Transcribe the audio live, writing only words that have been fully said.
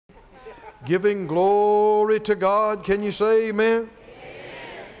giving glory to God. Can you say amen?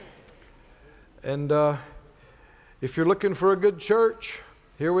 Amen. And if you're looking for a good church,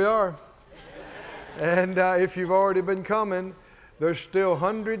 here we are. And if you've already been coming, there's still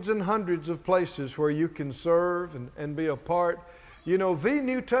hundreds and hundreds of places where you can serve and be a part. You know, the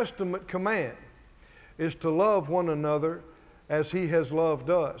New Testament command is to love one another as He has loved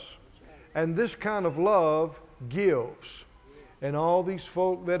us. And this kind of love gives. And all these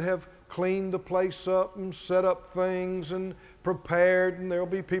folk that have cleaned the place up and set up things and prepared, and there'll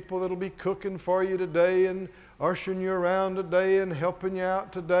be people that'll be cooking for you today and ushering you around today and helping you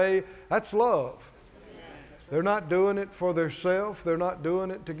out today. That's love. They're not doing it for themselves. They're not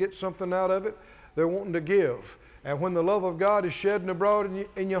doing it to get something out of it. They're wanting to give. And when the love of God is shedding abroad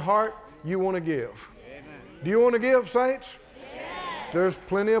in your heart, you want to give. Amen. Do you want to give, saints? Yes. There's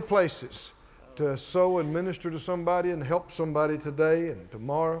plenty of places to sow and minister to somebody and help somebody today and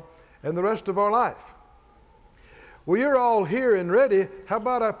tomorrow and the rest of our life. Well, you're all here and ready. How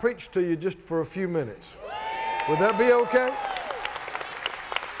about I preach to you just for a few minutes? Would that be okay?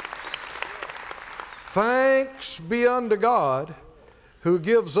 Thanks be unto God who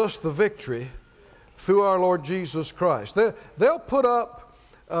gives us the victory through our Lord Jesus Christ. They'll put up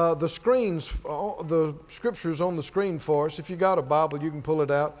the scriptures on the screen for us. If you got a Bible, you can pull it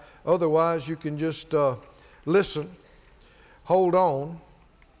out. Otherwise, you can just listen. Hold on.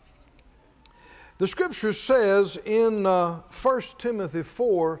 The scripture says in 1 Timothy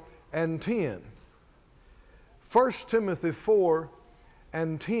 4 and 10. 1 Timothy 4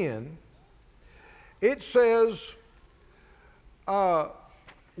 and 10. It says,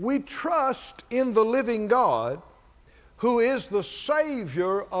 we trust in the living God, who is the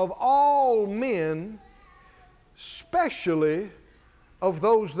Savior of all men, especially of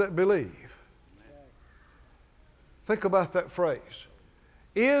those that believe. Think about that phrase.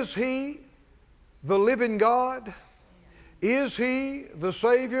 Is He the living God? Is He the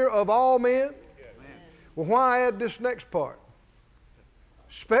Savior of all men? Well, why add this next part?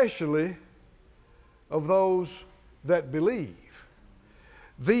 Especially of those that believe.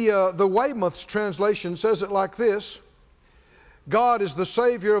 The Weymouth's translation says it like this: God is the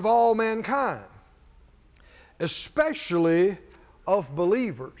Savior of all mankind, especially of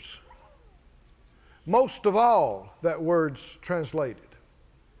believers. Most of all, that word's translated.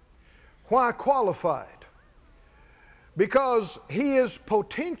 Why qualified? Because He is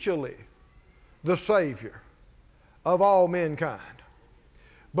potentially the Savior of all mankind.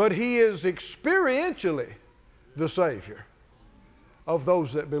 But He is experientially the Savior of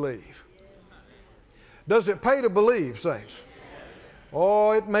those that believe. Does it pay to believe, saints?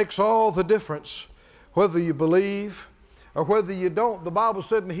 Oh, it makes all the difference whether you believe or whether you don't. The Bible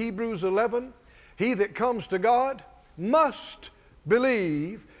said in Hebrews 11, he that comes to God must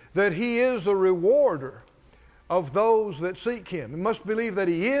believe that He is a rewarder of those that seek Him. He must believe that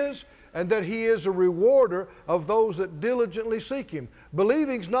He is, and that He is a rewarder of those that diligently seek Him.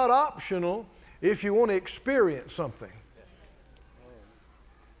 Believing's not optional if you want to experience something.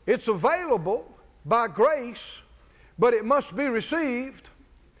 It's available by grace, but it must be received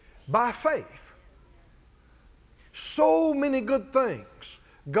by faith. So many good things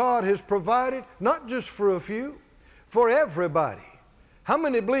God has provided, not just for a few, for everybody. How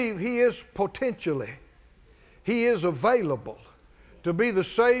many believe He is potentially, He is available to be the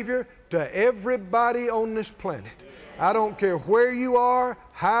Savior to everybody on this planet? I don't care where you are,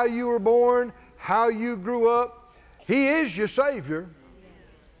 how you were born, how you grew up. He is your Savior.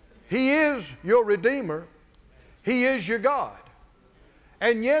 He is your Redeemer. He is your God.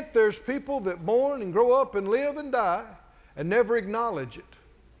 And yet there's people that born and grow up and live and die and never acknowledge it,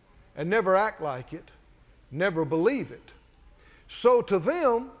 and never act like it, never believe it. So to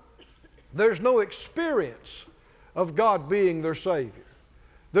them, there's no experience of God being their Savior.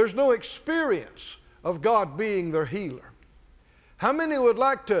 There's no experience of God being their healer. How many would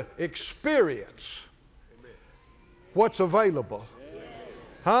like to experience what's available?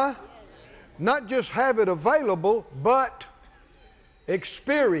 Huh? Not just have it available, but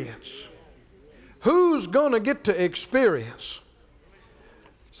experience. Who's going to get to experience?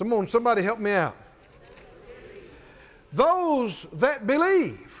 Somebody help me out. Those that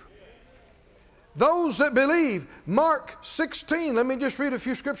believe. Those that believe. Mark 16, let me just read a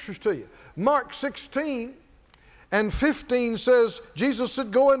few scriptures to you. Mark 16 and 15 says, Jesus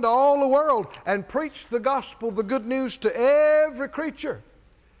said, go into all the world and preach the gospel, the good news to every creature.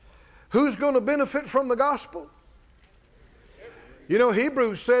 Who's going to benefit from the gospel? You know,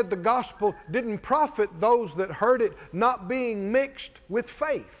 Hebrews said the gospel didn't profit those that heard it, not being mixed with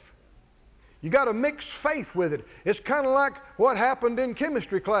faith. You got to mix faith with it. It's kind of like what happened in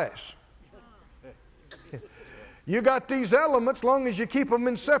chemistry class. You got these elements, long as you keep them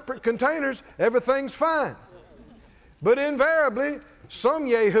in separate containers, everything's fine. But invariably, some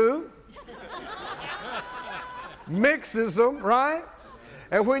yahoo mixes them, right?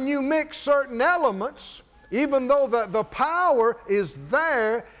 And when you mix certain elements, even though the power is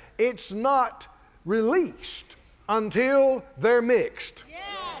there, it's not released until they're mixed. Yes.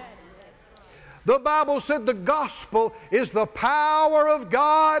 The Bible said the gospel is the power of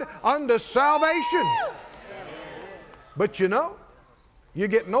God unto salvation. Yes. But you know, you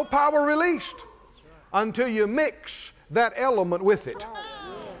get no power released until you mix that element with it.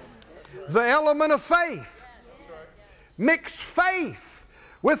 The element of faith. Mix faith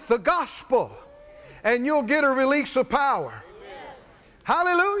with the gospel, and you'll get a release of power.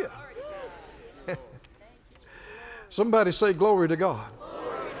 Hallelujah. Somebody say glory to God.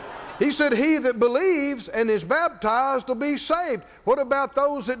 He said, he that believes and is baptized will be saved. What about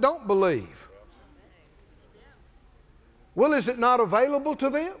those that don't believe? Well, is it not available to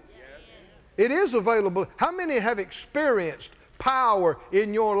them? It is available. How many have experienced power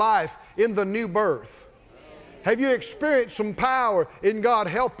in your life in the new birth? Have you experienced some power in God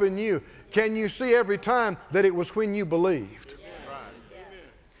helping you? Can you see every time that it was when you believed?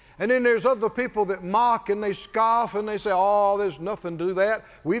 And then there's other people that mock and they scoff and they say, oh, there's nothing to that.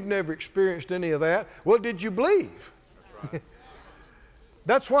 We've never experienced any of that. Well, did you believe? That's, right.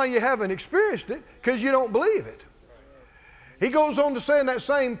 That's why you haven't experienced it, because you don't believe it. He goes on to say in that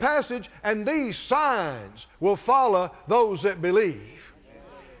same passage, and these signs will follow those that believe.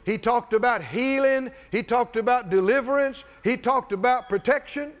 He talked about healing. He talked about deliverance. He talked about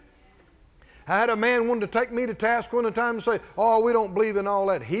protection. I had a man wanted to take me to task one time and say, oh, we don't believe in all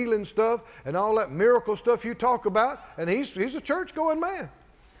that healing stuff and all that miracle stuff you talk about. And he's a church-going man.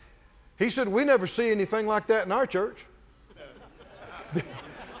 He said, we never see anything like that in our church.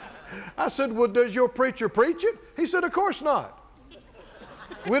 I said, well, does your preacher preach it? He said, of course not.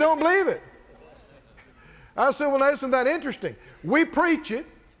 We don't believe it. I said, well, isn't that interesting? We preach it,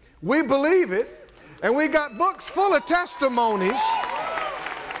 we believe it, and we got books full of testimonies.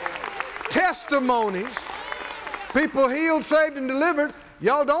 People healed, saved, and delivered.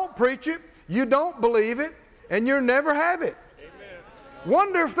 Y'all don't preach it, you don't believe it, and you never have it. Amen.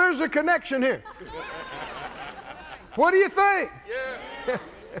 Wonder if there's a connection here. What do you think? Yeah.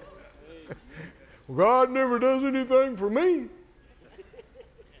 God never does anything for me.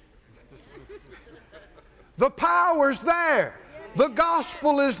 The power's there. The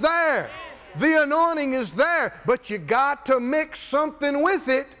gospel is there. The anointing is there. But you got to mix something with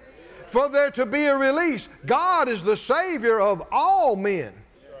it for there to be a release. God is the Savior of all men.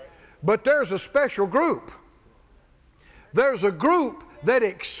 But there's a special group. There's a group that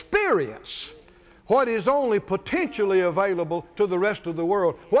experience what is only potentially available to the rest of the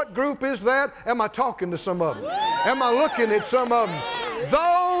world. What group is that? Am I talking to some of them? Am I looking at some of them?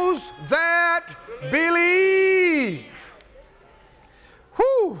 Those that believe.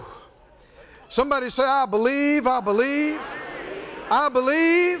 Whew. Somebody say, I believe, I believe, I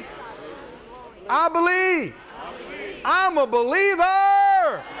believe. I believe. I'm a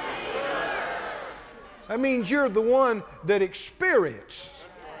believer. That means you're the one that experiences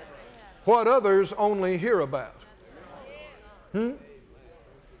what others only hear about.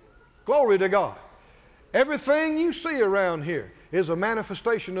 Glory to God. Everything you see around here is a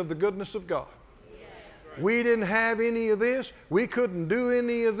manifestation of the goodness of God. We didn't have any of this. We couldn't do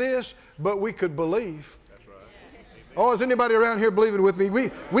any of this, but we could believe. Oh, is anybody around here believing with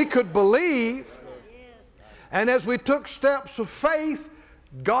me? We could believe, and as we took steps of faith,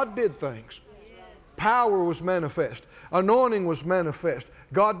 God did things. Power was manifest. Anointing was manifest.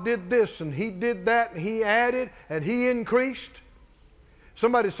 God did this and He did that and He added and He increased.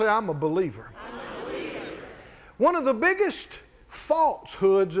 Somebody say, I'm a believer. I'm a believer. One of the biggest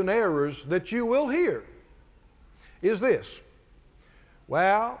falsehoods and errors that you will hear is this.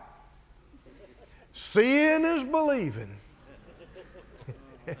 Well, seeing is believing.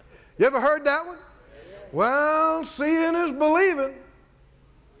 You ever heard that one? Well, seeing is believing.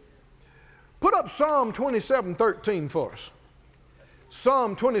 Put up Psalm 27:13 for us.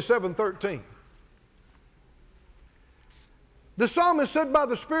 Psalm 27:13. The psalmist said by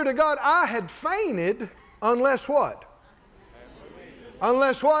the Spirit of God, I had fainted unless what?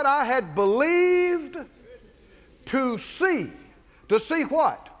 Unless what? I had believed to see. To see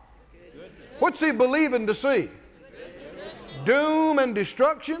what? What's he believing to see? Doom and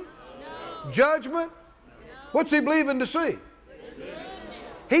destruction? Judgment? What's he believing to see?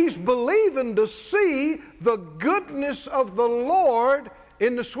 He's believing to see the goodness of the Lord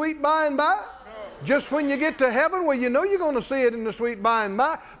in the sweet by and by. Just when you get to heaven, well, you know you're going to see it in the sweet by and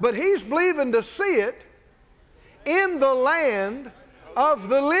by. But he's believing to see it in the land of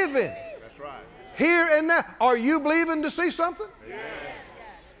the living. That's right. Here and now. Are you believing to see something? Yes.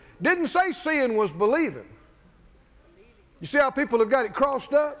 Didn't say seeing was believing. You see how people have got it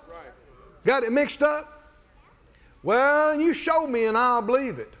crossed up? Right. Got it mixed up? Well, you show me and I'll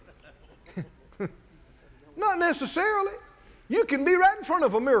believe it. Not necessarily. You can be right in front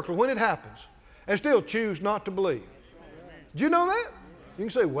of a miracle when it happens and still choose not to believe. Did you know that? You can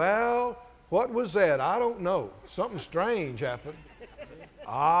say, well, what was that? I don't know. Something strange happened.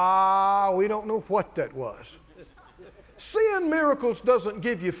 We don't know what that was. Seeing miracles doesn't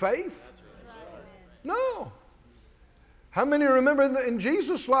give you faith. No. How many remember in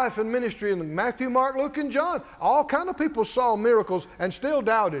Jesus' life and ministry in Matthew, Mark, Luke, and John, all kind of people saw miracles and still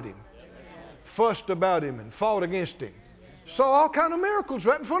doubted Him, fussed about Him and fought against Him. Saw all kind of miracles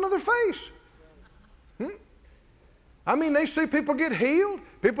right in front of their face. I mean, they see people get healed,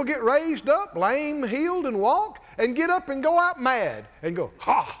 people get raised up, lame, healed, and walk, and get up and go out mad and go,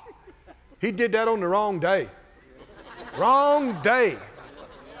 ha, he did that on the wrong day. Wrong day.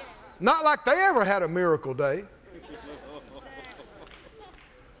 Not like they ever had a miracle day.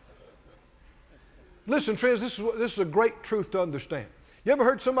 Listen, friends, this is a great truth to understand. You ever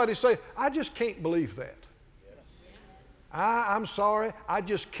heard somebody say, I just can't believe that? I'm sorry, I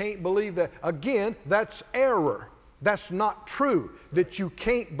just can't believe that. Again, that's error. That's not true, that you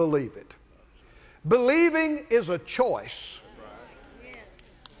can't believe it. Believing is a choice.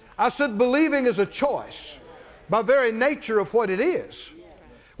 I said believing is a choice by very nature of what it is.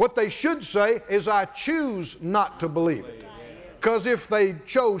 What they should say is, I choose not to believe it. Because if they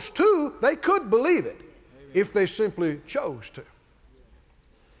chose to, they could believe it if they simply chose to.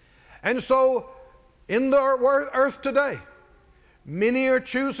 And so, in the earth today, many are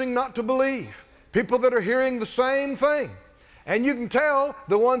choosing not to believe. People that are hearing the same thing. And you can tell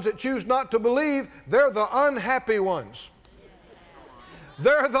the ones that choose not to believe, they're the unhappy ones.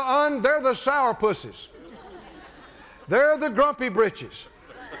 They're the sourpusses. They're the grumpy britches.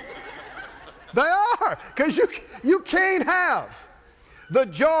 They are, because you can't have the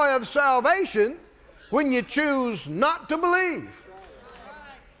joy of salvation when you choose not to believe.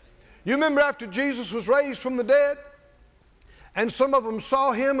 You remember after Jesus was raised from the dead, and some of them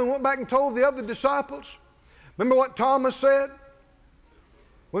saw Him and went back and told the other disciples? Remember what Thomas said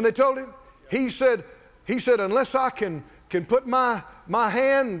when they told him? He said, unless I can put my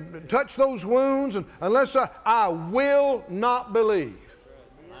hand and touch those wounds, and unless I will not believe.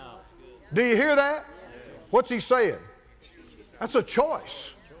 Do you hear that? What's he saying? That's a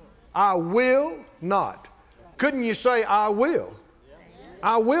choice. I will not. Couldn't you say, I will?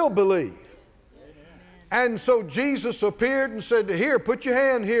 I will believe. And so Jesus appeared and said, here, put your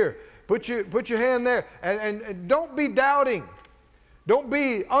hand here. Put your hand there. And don't be doubting. Don't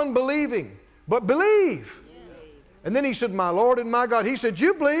be unbelieving. But believe. And then He said, my Lord and my God. He said,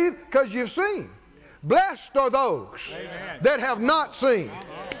 you believe because you've seen. Blessed are those that have not seen.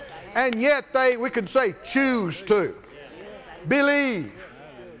 And yet we could say, choose to believe.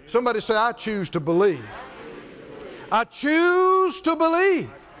 Somebody say, I choose to believe. I choose to believe.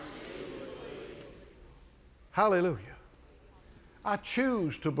 Hallelujah. I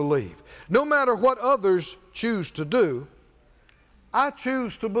choose to believe. No matter what others choose to do, I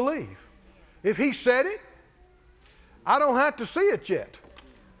choose to believe. If He said it, I don't have to see it yet.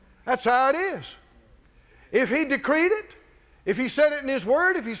 That's how it is. If He decreed it, if He said it in His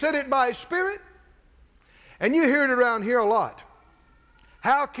Word, if He said it by His Spirit, and you hear it around here a lot,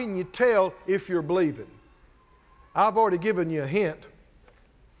 how can you tell if you're believing? I've already given you a hint.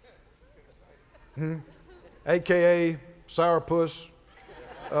 AKA sourpuss,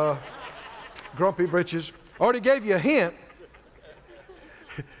 grumpy britches. Already gave you a hint.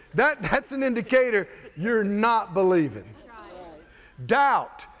 That's an indicator you're not believing.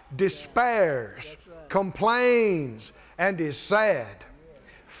 Doubt, despairs, complains, and is sad.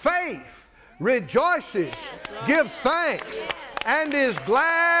 Faith rejoices, gives thanks, and is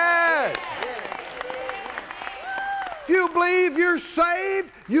glad. If you believe you're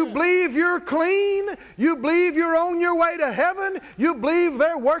saved, you believe you're clean, you believe you're on your way to heaven, you believe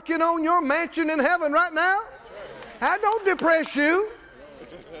they're working on your mansion in heaven right now, that don't depress you.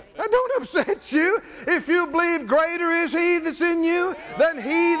 That don't upset you. If you believe greater is He that's in you than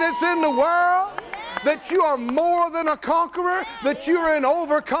he that's in the world, that you are more than a conqueror, that you're an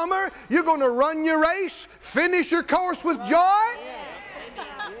overcomer, you're going to run your race, finish your course with joy,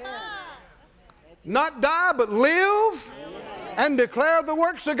 not die but live and declare the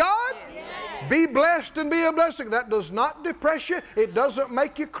works of God. Be blessed and be a blessing. That does not depress you. It doesn't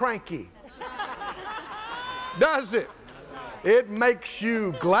make you cranky. Does it? It makes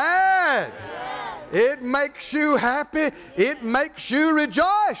you glad. It makes you happy. It makes you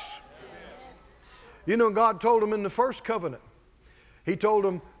rejoice. You know, God told them in the first covenant, He told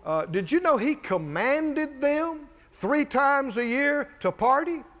them, did you know He commanded them 3 times a year to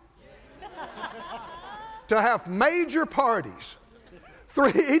party? To have major parties.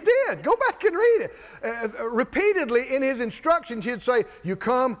 3, He did. Go back and read it. Repeatedly in His instructions, He'd say, you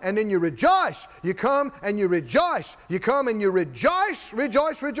come and then you rejoice. You come and you rejoice. You come and you rejoice,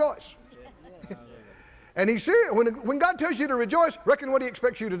 rejoice, rejoice. And He's serious. When God tells you to rejoice, reckon what He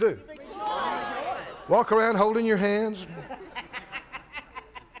expects you to do. Rejoice. Walk around holding your hands.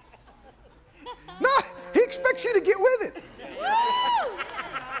 No, He expects you to get with it.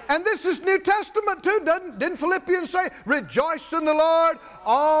 And this is New Testament too. Didn't Philippians say, rejoice in the Lord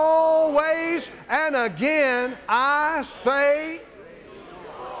always, and again I say,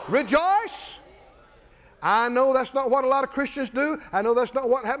 rejoice. I know that's not what a lot of Christians do. I know that's not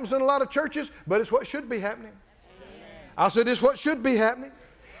what happens in a lot of churches, but it's what should be happening. I said it's what should be happening.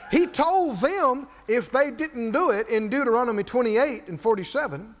 He told them if they didn't do it in Deuteronomy 28 and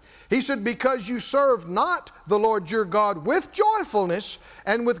 47, He said, because you serve not the Lord your God with joyfulness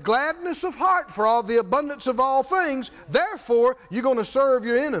and with gladness of heart for all the abundance of all things, therefore you're going to serve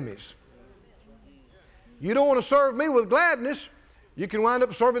your enemies. You don't want to serve me with gladness, you can wind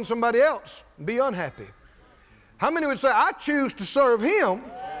up serving somebody else and be unhappy. How many would say, I choose to serve Him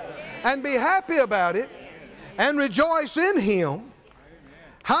and be happy about it and rejoice in Him?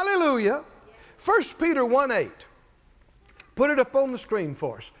 Hallelujah. 1 Peter 1:8. Put it up on the screen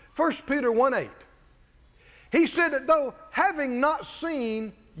for us. 1 Peter 1:8. He said that though having not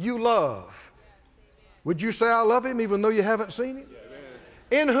seen, you love. Would you say I love Him even though you haven't seen Him?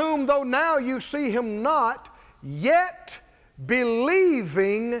 In whom though now you see Him not, yet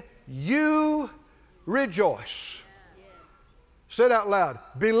believing you rejoice. Say it out loud.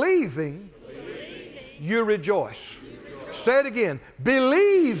 Believing you rejoice. Say it again.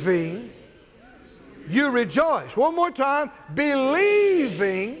 Believing you rejoice. One more time.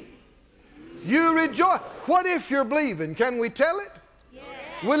 Believing you rejoice. What if you're believing? Can we tell it? Yes.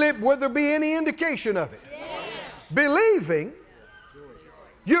 Will there be any indication of it? Yes. Believing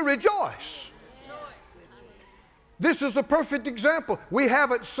you rejoice. This is the perfect example. We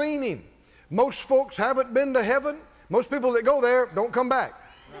haven't seen Him. Most folks haven't been to heaven. Most people that go there don't come back.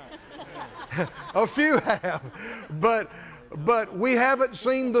 A few have, but we haven't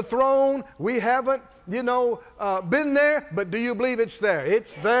seen the throne. We haven't, been there. But do you believe it's there?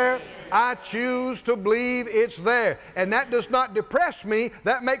 It's there. I choose to believe it's there, and that does not depress me.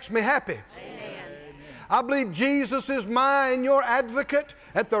 That makes me happy. Amen. I believe Jesus is my and your advocate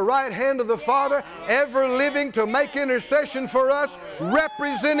at the right hand of the Father, ever living to make intercession for us,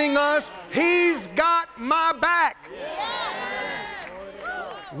 representing us. He's got my back.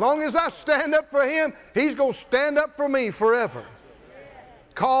 As long as I stand up for Him, He's going to stand up for me forever.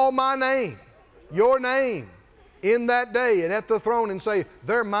 Call my name, your name, in that day and at the throne and say,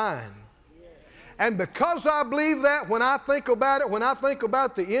 they're mine. And because I believe that, when I think about it, when I think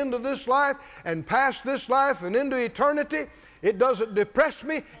about the end of this life and past this life and into eternity, it doesn't depress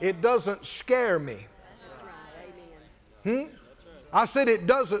me, it doesn't scare me. That's right. Amen. I said it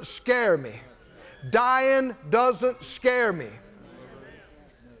doesn't scare me. Dying doesn't scare me.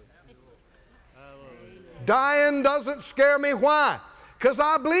 Dying doesn't scare me. Why? Because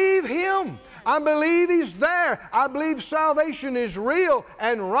I believe Him. I believe He's there. I believe salvation is real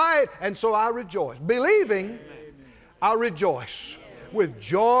and right, and so I rejoice. Believing, I rejoice with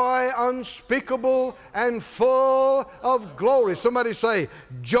joy unspeakable and full of glory. Somebody say,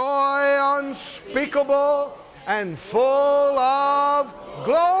 joy unspeakable and full of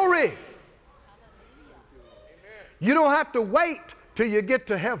glory. You don't have to wait till you get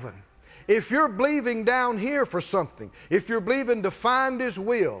to heaven. If you're believing down here for something, if you're believing to find His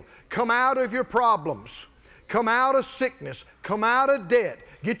will, come out of your problems, come out of sickness, come out of debt,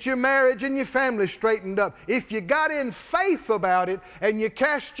 get your marriage and your family straightened up. If you got in faith about it and you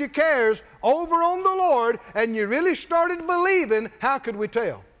cast your cares over on the Lord and you really started believing, how could we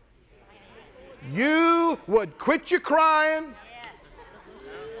tell? You would quit your crying.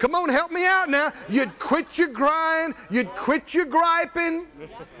 Come on, help me out now. You'd quit your crying, you'd quit your griping.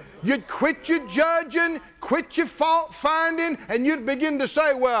 You'd quit your judging, quit your fault finding, and you'd begin to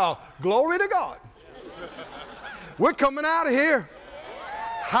say, well, glory to God. We're coming out of here.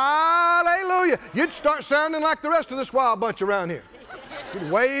 Hallelujah. You'd start sounding like the rest of this wild bunch around here. You'd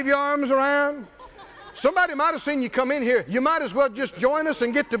wave your arms around. Somebody might have seen you come in here. You might as well just join us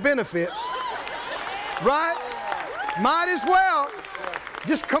and get the benefits. Right? Might as well.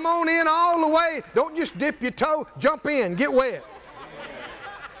 Just come on in all the way. Don't just dip your toe. Jump in. Get wet.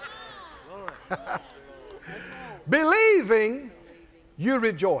 Believing, you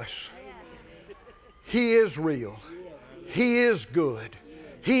rejoice. He is real. He is good.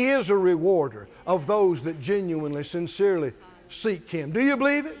 He is a rewarder of those that genuinely, sincerely seek Him. Do you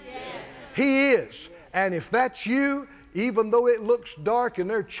believe it? Yes. He is. And if that's you, even though it looks dark and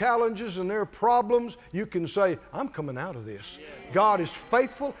there are challenges and there are problems, you can say, I'm coming out of this. God is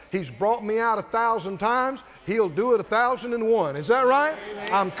faithful. He's brought me out 1,000 times. He'll do it 1,001. Is that right?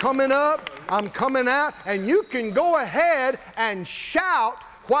 I'm coming up. I'm coming out. And you can go ahead and shout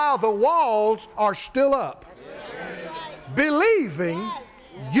while the walls are still up. Believing,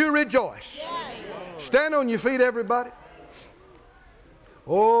 you rejoice. Stand on your feet, everybody.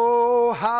 Oh, how